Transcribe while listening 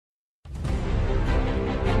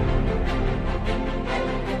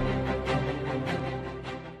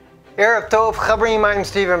Erev Tov, Chavrim, I'm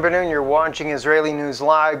Stephen Benoon. You're watching Israeli News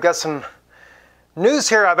Live. Got some news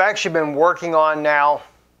here I've actually been working on now.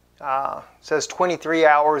 It says 23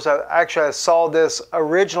 hours. I saw this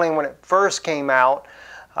originally when it first came out.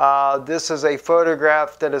 This is a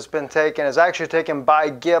photograph that has been taken. It's actually taken by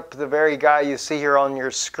Gip, the very guy you see here on your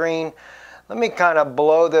screen. Let me kind of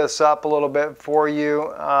blow this up a little bit for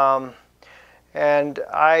you.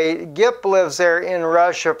 Gip lives there in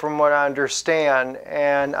Russia from what I understand,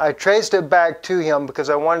 and I traced it back to him because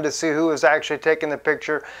I wanted to see who was actually taking the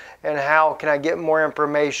picture and how can I get more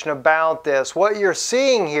information about this. What you're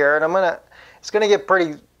seeing here, and it's gonna get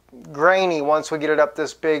pretty grainy once we get it up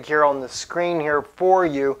this big here on the screen here for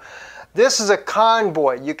you. This is a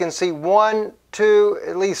convoy. You can see one, two,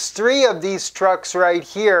 at least three of these trucks right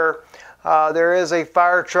here. There is a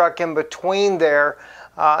fire truck in between there.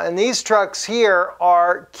 And these trucks here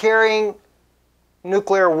are carrying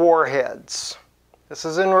nuclear warheads. This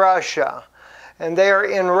is in Russia. And they are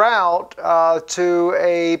en route to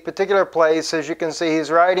a particular place. As you can see,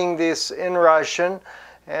 he's writing this in Russian.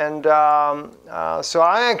 And so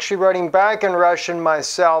I actually wrote him back in Russian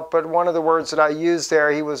myself, but one of the words that I used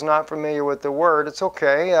there, he was not familiar with the word. It's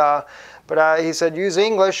okay. But he said, use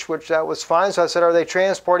English, which that was fine. So I said, are they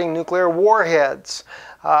transporting nuclear warheads?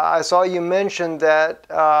 I saw you mention that,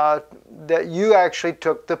 that you actually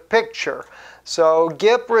took the picture. So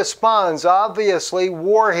Gip responds, obviously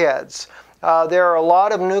warheads. There are a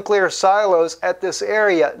lot of nuclear silos at this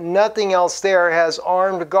area. Nothing else there has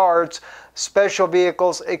armed guards, special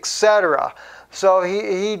vehicles, etc. So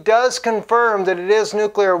he does confirm that it is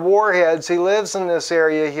nuclear warheads. He lives in this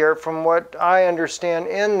area here from what I understand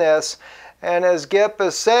in this. And as Gip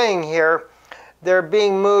is saying here, they're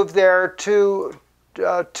being moved there to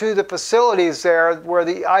the facilities there where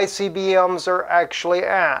the ICBMs are actually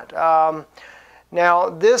at. Now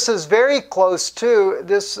this is very close to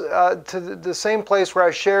the same place where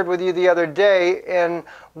I shared with you the other day in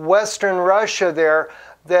western Russia there,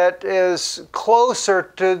 that is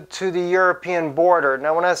closer to the European border.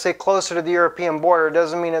 Now when I say closer to the European border, it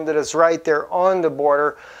doesn't mean that it's right there on the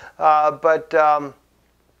border,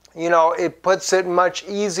 you know, it puts it much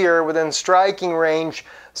easier within striking range,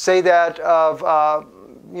 say that of,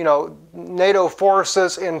 you know, NATO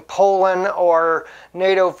forces in Poland or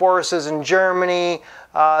NATO forces in Germany,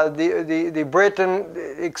 the Britain,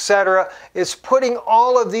 etc. It's putting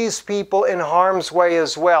all of these people in harm's way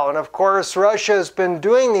as well. And of course, Russia has been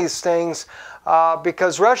doing these things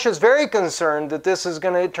because Russia is very concerned that this is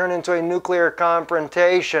going to turn into a nuclear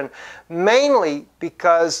confrontation, mainly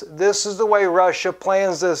because this is the way Russia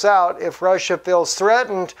plans this out. If Russia feels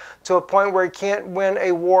threatened to a point where it can't win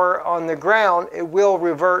a war on the ground, it will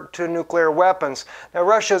revert to nuclear weapons. Now,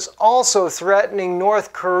 Russia is also threatening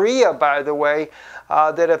North Korea, by the way,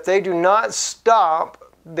 that if they do not stop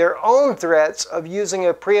their own threats of using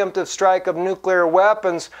a preemptive strike of nuclear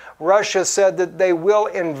weapons, Russia said that they will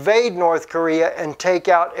invade North Korea and take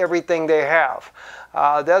out everything they have.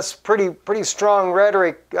 That's pretty strong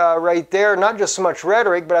rhetoric right there. Not just so much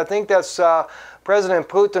rhetoric, but I think that's President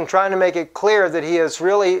Putin trying to make it clear that he is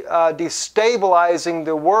really destabilizing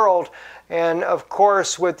the world. And of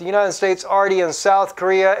course, with the United States already in South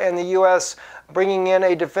Korea and the U.S. bringing in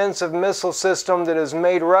a defensive missile system that has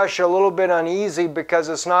made Russia a little bit uneasy because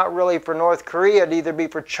it's not really for North Korea to either be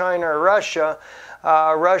for China or Russia.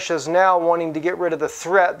 Russia's now wanting to get rid of the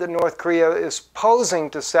threat that North Korea is posing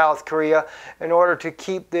to South Korea in order to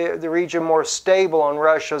keep the region more stable on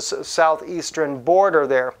Russia's southeastern border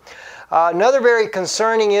there. Another very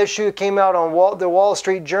concerning issue came out on the Wall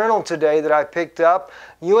Street Journal today that I picked up.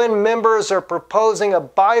 UN members are proposing a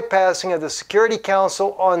bypassing of the Security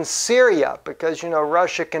Council on Syria because, you know,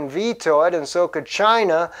 Russia can veto it and so could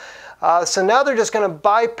China. So now they're just going to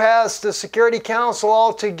bypass the Security Council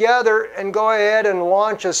altogether and go ahead and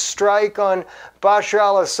launch a strike on Bashar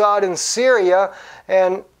al-Assad in Syria.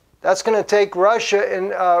 And that's going to take Russia in,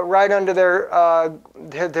 right under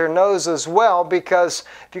their nose as well, because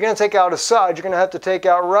if you're going to take out Assad, you're going to have to take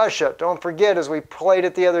out Russia. Don't forget, as we played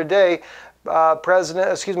it the other day,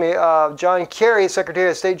 John Kerry,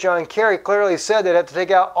 Secretary of State John Kerry, clearly said they'd have to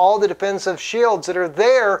take out all the defensive shields that are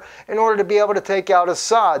there in order to be able to take out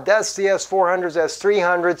Assad. That's the S-400s,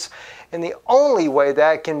 S-300s, and the only way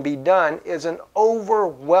that can be done is an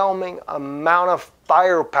overwhelming amount of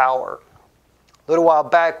firepower. A little while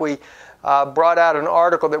back, we brought out an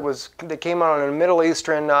article that came out on the Middle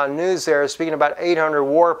Eastern news there, speaking about 800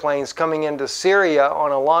 warplanes coming into Syria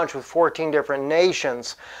on a launch with 14 different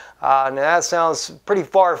nations. Now that sounds pretty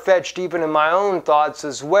far-fetched even in my own thoughts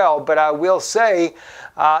as well, but I will say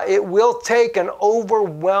it will take an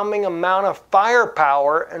overwhelming amount of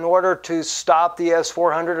firepower in order to stop the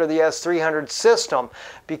S-400 or the S-300 system,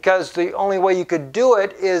 because the only way you could do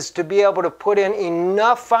it is to be able to put in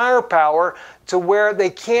enough firepower to where they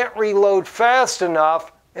can't reload fast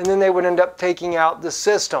enough, and then they would end up taking out the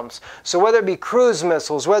systems. So whether it be cruise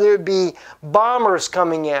missiles, whether it be bombers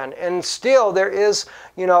coming in, and still there is,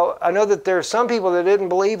 you know, I know that there are some people that didn't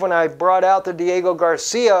believe when I brought out that Diego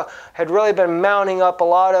Garcia had really been mounting up a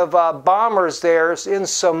lot of bombers there, in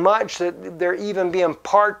so much that they're even being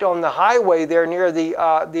parked on the highway there near the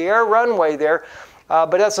air runway there.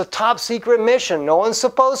 But that's a top secret mission. No one's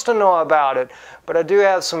supposed to know about it. But I do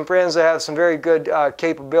have some friends that have some very good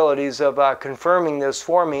capabilities of confirming this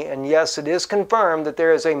for me. And yes, it is confirmed that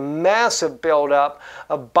there is a massive buildup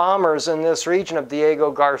of bombers in this region of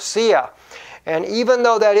Diego Garcia. And even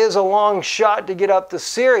though that is a long shot to get up to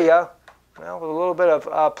Syria, well, with a little bit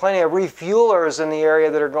of plenty of refuelers in the area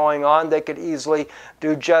that are going on, they could easily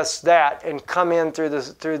do just that and come in through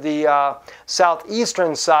the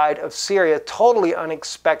southeastern side of Syria, totally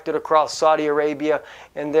unexpected, across Saudi Arabia,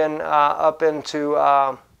 and then up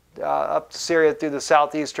to Syria through the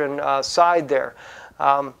southeastern side there.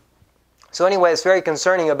 So anyway, it's very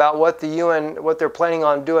concerning about what the UN, what they're planning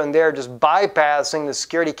on doing there, just bypassing the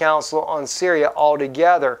Security Council on Syria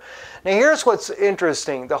altogether. Now here's what's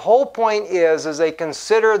interesting. The whole point is they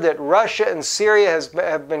consider that Russia and Syria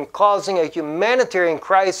have been causing a humanitarian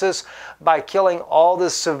crisis by killing all the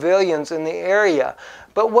civilians in the area.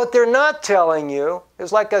 But what they're not telling you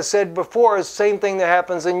is, like I said before, is the same thing that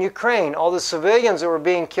happens in Ukraine. All the civilians that were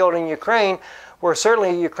being killed in Ukraine were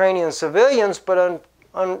certainly Ukrainian civilians, but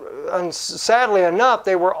sadly enough,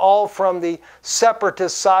 they were all from the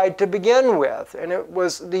separatist side to begin with, and it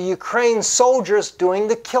was the Ukraine soldiers doing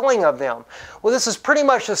the killing of them. Well, this is pretty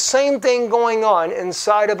much the same thing going on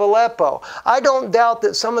inside of Aleppo. I don't doubt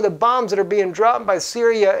that some of the bombs that are being dropped by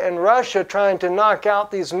Syria and Russia trying to knock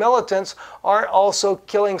out these militants aren't also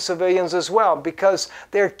killing civilians as well, because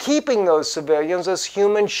they're keeping those civilians as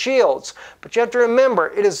human shields. But you have to remember,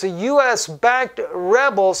 it is the U.S.-backed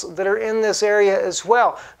rebels that are in this area as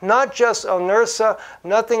well. Not just UNRSA,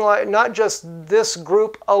 not just this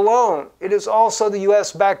group alone. It is also the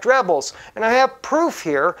U.S.-backed rebels. And I have proof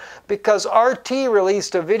here because RT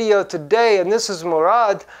released a video today, and this is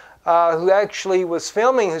Murad, who actually was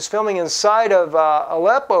filming, who's filming inside of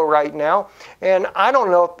Aleppo right now. And I don't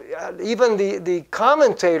know, even the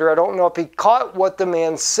commentator, I don't know if he caught what the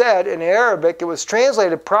man said in Arabic. It was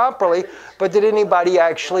translated properly, but did anybody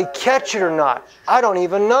actually catch it or not? I don't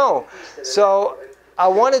even know. So I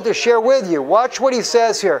wanted to share with you. Watch what he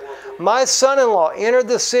says here. My son-in-law entered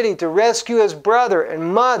the city to rescue his brother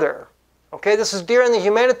and mother. Okay, this is during the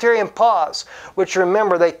humanitarian pause, which,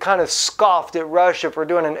 remember, they kind of scoffed at Russia for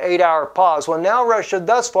doing an 8-hour pause. Well, now Russia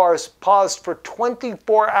thus far has paused for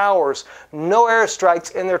 24 hours, no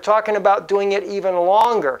airstrikes, and they're talking about doing it even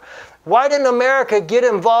longer. Why didn't America get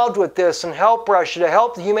involved with this and help Russia, to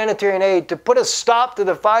help the humanitarian aid, to put a stop to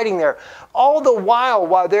the fighting there? All the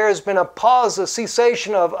while there has been a pause, a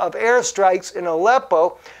cessation of airstrikes in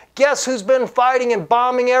Aleppo, guess who's been fighting and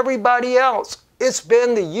bombing everybody else? It's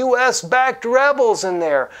been the U.S.-backed rebels in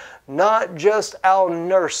there, not just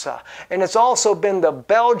al-Nusra. And it's also been the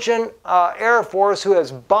Belgian Air Force who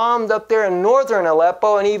has bombed up there in northern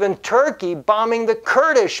Aleppo, and even Turkey bombing the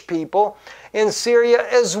Kurdish people in Syria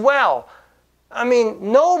as well. I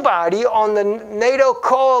mean, nobody on the NATO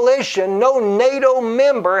coalition, no NATO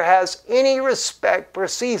member has any respect for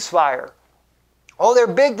ceasefire. Oh, they're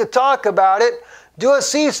big to talk about it. Do a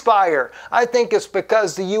ceasefire. I think it's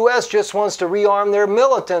because the U.S. just wants to rearm their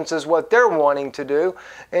militants is what they're wanting to do.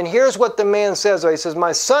 And here's what the man says. He says,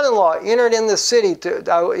 my son-in-law entered in the city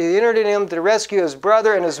he entered in him to rescue his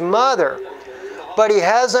brother and his mother. But he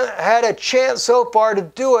hasn't had a chance so far to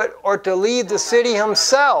do it or to leave the city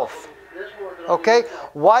himself. Okay?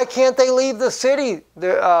 Why can't they leave the city?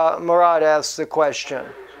 Murad asks the question.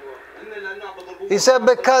 He said,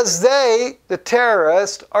 because they, the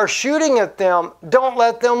terrorists, are shooting at them. Don't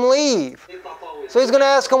let them leave. So he's going to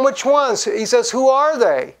ask them which ones. He says, who are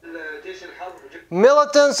they?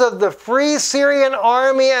 Militants of the Free Syrian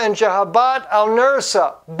Army and Jabhat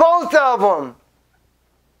al-Nusra. Both of them.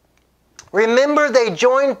 Remember, they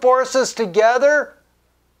joined forces together?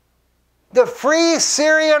 The Free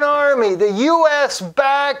Syrian Army, the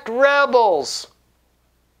U.S.-backed rebels,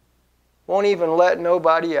 won't even let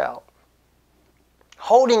nobody out.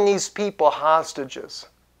 Holding these people hostages.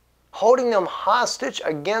 Holding them hostage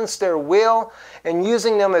against their will and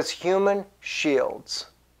using them as human shields.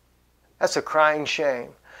 That's a crying shame.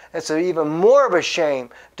 It's even more of a shame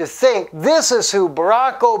to think this is who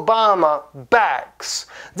Barack Obama backs.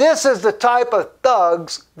 This is the type of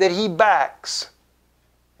thugs that he backs,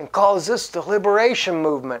 and calls this the liberation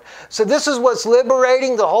movement. So this is what's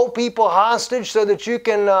liberating the whole people hostage so that you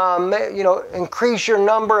can increase your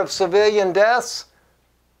number of civilian deaths.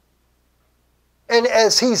 And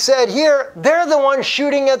as he said here, they're the ones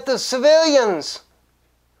shooting at the civilians.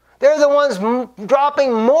 They're the ones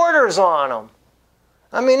dropping mortars on them.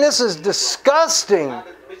 I mean, this is disgusting.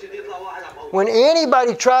 When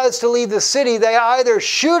anybody tries to leave the city, they either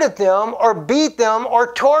shoot at them or beat them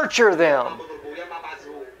or torture them.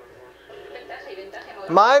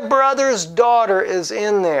 My brother's daughter is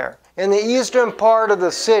in there, in the eastern part of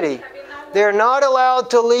the city. They're not allowed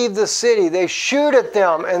to leave the city. They shoot at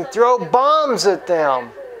them and throw bombs at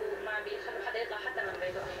them.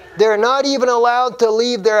 They're not even allowed to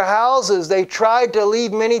leave their houses. They tried to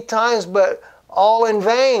leave many times, but all in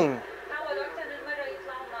vain.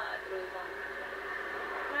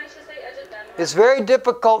 It's very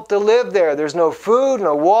difficult to live there. There's no food,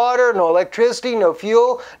 no water, no electricity, no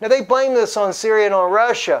fuel. Now they blame this on Syria and on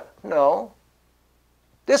Russia. No.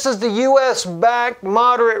 This is the U.S.-backed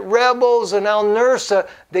moderate rebels and al-Nusra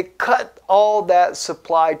that cut all that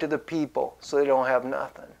supply to the people so they don't have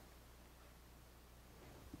nothing.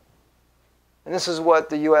 And this is what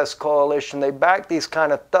the U.S. coalition, they back these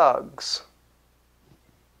kind of thugs.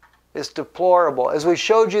 It's deplorable. As we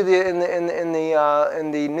showed you in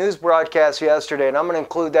the news broadcast yesterday, and I'm going to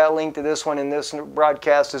include that link to this one in this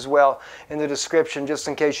broadcast as well in the description, just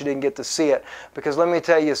in case you didn't get to see it. Because let me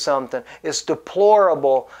tell you something. It's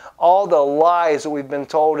deplorable, all the lies that we've been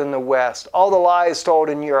told in the West, all the lies told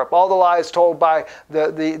in Europe, all the lies told by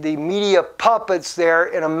the media puppets there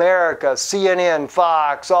in America, CNN,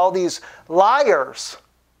 Fox, all these liars.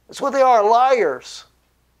 That's what they are, liars.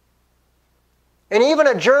 And even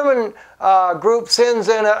a German group sends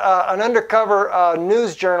in an undercover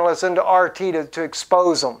news journalist into RT to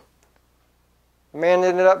expose them. The man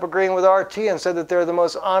ended up agreeing with RT and said that they're the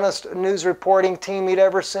most honest news reporting team he'd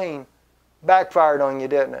ever seen. Backfired on you,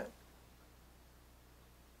 didn't it?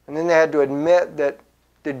 And then they had to admit that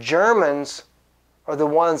the Germans are the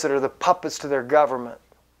ones that are the puppets to their government.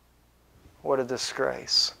 What a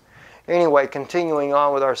disgrace. Anyway, continuing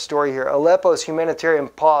on with our story here. Aleppo's humanitarian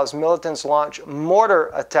pause. Militants launch mortar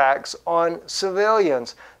attacks on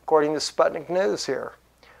civilians, according to Sputnik News here.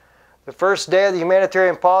 The first day of the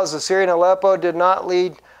humanitarian pause, the Syrian Aleppo did not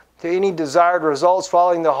lead to any desired results.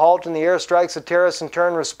 Following the halt in the airstrikes, the terrorists in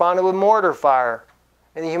turn responded with mortar fire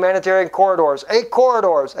in the humanitarian corridors. 8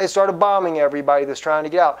 corridors. They started bombing everybody that's trying to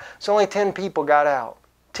get out. So only 10 people got out.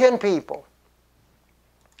 10 people.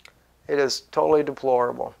 It is totally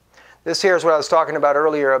deplorable. This here is what I was talking about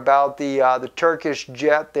earlier about the Turkish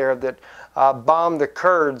jet there that bombed the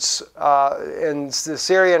Kurds. And the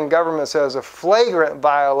Syrian government says a flagrant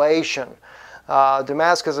violation.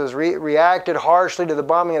 Damascus has reacted harshly to the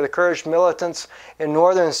bombing of the Kurdish militants in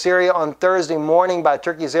northern Syria on Thursday morning by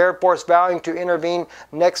Turkey's air force, vowing to intervene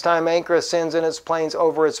next time Ankara sends in its planes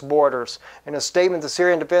over its borders. In a statement, the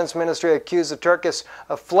Syrian Defense Ministry accused the Turkish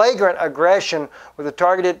of flagrant aggression with the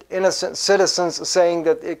targeted innocent citizens, saying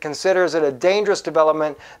that it considers it a dangerous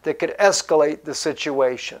development that could escalate the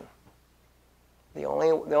situation. The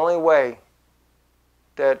only way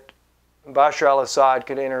that Bashar al-Assad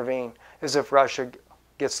could intervene is if Russia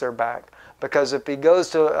gets their back. Because if he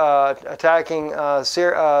goes to attacking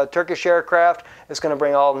Turkish aircraft, it's going to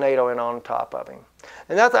bring all NATO in on top of him.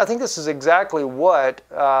 And I think this is exactly what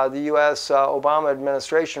the U.S. Obama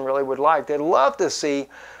administration really would like. They'd love to see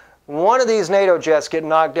one of these NATO jets get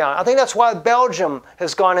knocked down. I think that's why Belgium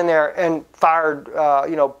has gone in there and fired,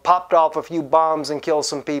 popped off a few bombs and killed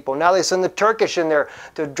some people. Now they send the Turkish in there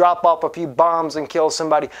to drop off a few bombs and kill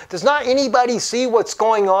somebody. Does not anybody see what's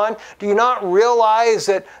going on? Do you not realize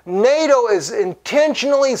that NATO is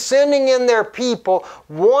intentionally sending in their people,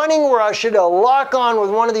 wanting Russia to lock on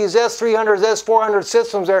with one of these S-300s, S-400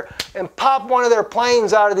 systems there and pop one of their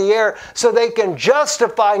planes out of the air so they can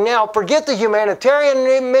justify now, forget the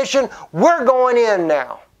humanitarian mission, we're going in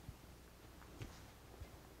now.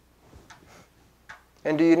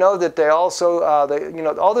 And do you know that they also,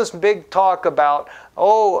 all this big talk about,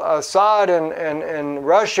 Assad and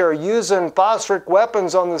Russia are using phosphoric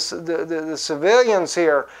weapons on the civilians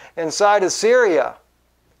here inside of Syria.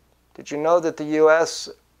 Did you know that the U.S.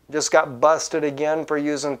 just got busted again for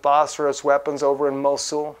using phosphorus weapons over in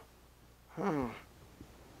Mosul?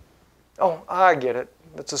 Oh, I get it.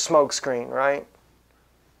 It's a smoke screen, right?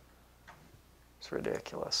 It's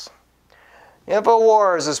ridiculous.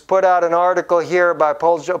 InfoWars has put out an article here by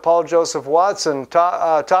Paul Joseph Watson.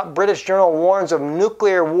 Top British journal warns of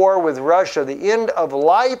nuclear war with Russia, the end of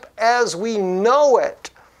life as we know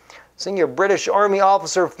it. Senior British Army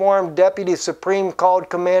officer formed Deputy Supreme Called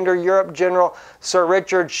Commander Europe General Sir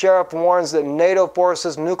Richard Sheriff warns that NATO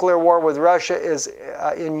forces nuclear war with Russia is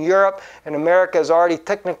in Europe, and America is already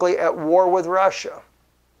technically at war with Russia.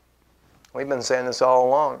 We've been saying this all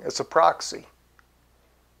along. It's a proxy.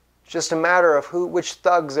 It's just a matter of which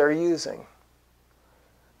thugs they're using.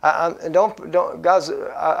 Guys,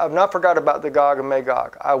 I've not forgot about the Gog and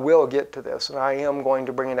Magog. I will get to this, and I am going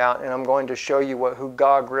to bring it out, and I'm going to show you who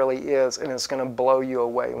Gog really is, and it's going to blow you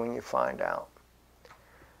away when you find out.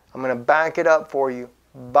 I'm going to back it up for you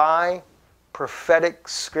by prophetic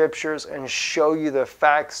scriptures and show you the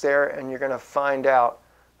facts there, and you're going to find out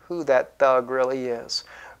who that thug really is.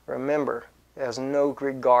 Remember, it has no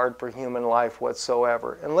regard for human life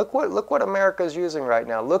whatsoever. And look what America is using right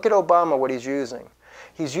now. Look at Obama, what he's using.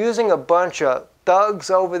 He's using a bunch of thugs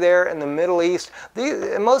over there in the Middle East.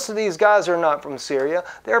 Most of these guys are not from Syria.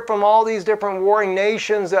 They're from all these different warring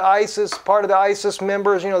nations, the ISIS, part of the ISIS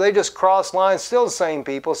members. You know, they just cross lines. Still the same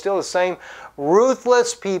people, still the same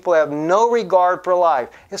ruthless people, have no regard for life.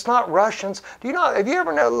 It's not Russians. Have you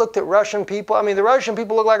ever looked at Russian people? I mean, the Russian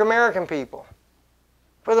people look like American people,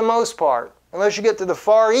 for the most part. Unless you get to the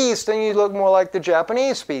Far East, then you look more like the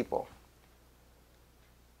Japanese people.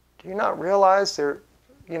 Do you not realize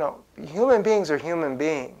human beings are human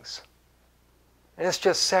beings? And it's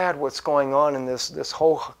just sad what's going on in this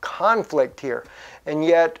whole conflict here. And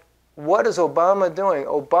yet, what is Obama doing?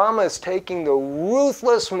 Obama is taking the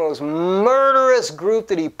ruthless, most murderous group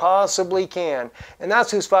that he possibly can. And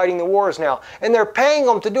that's who's fighting the wars now. And they're paying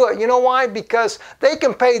them to do it. You know why? Because they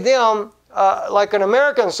can pay them like an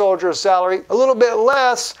American soldier's salary, a little bit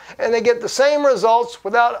less, and they get the same results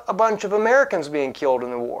without a bunch of Americans being killed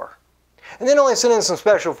in the war. And then only send in some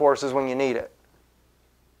special forces when you need it.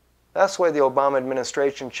 That's why the Obama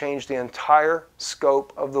administration changed the entire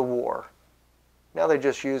scope of the war. Now they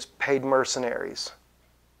just use paid mercenaries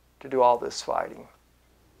to do all this fighting.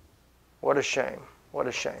 What a shame. What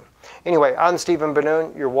a shame. Anyway, I'm Stephen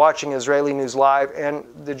Ben-Nun. You're watching Israeli News Live, and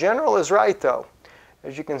the general is right, though.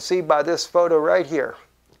 As you can see by this photo right here,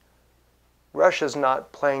 Russia's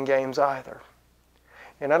not playing games either.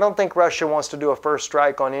 And I don't think Russia wants to do a first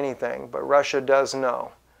strike on anything, but Russia does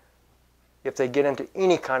know if they get into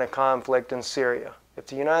any kind of conflict in Syria, if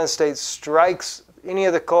the United States strikes any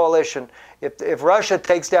of the coalition, if Russia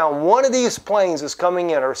takes down one of these planes that's coming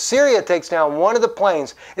in, or Syria takes down one of the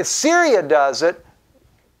planes, if Syria does it,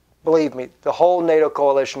 believe me, the whole NATO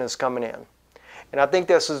coalition is coming in. And I think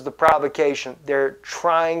this is the provocation. They're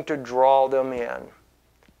trying to draw them in.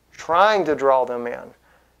 Trying to draw them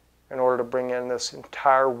in order to bring in this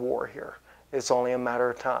entire war here. It's only a matter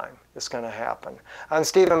of time. It's going to happen. I'm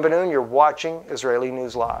Stephen Ben-Nun. You're watching Israeli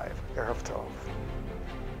News Live. Erev Tov.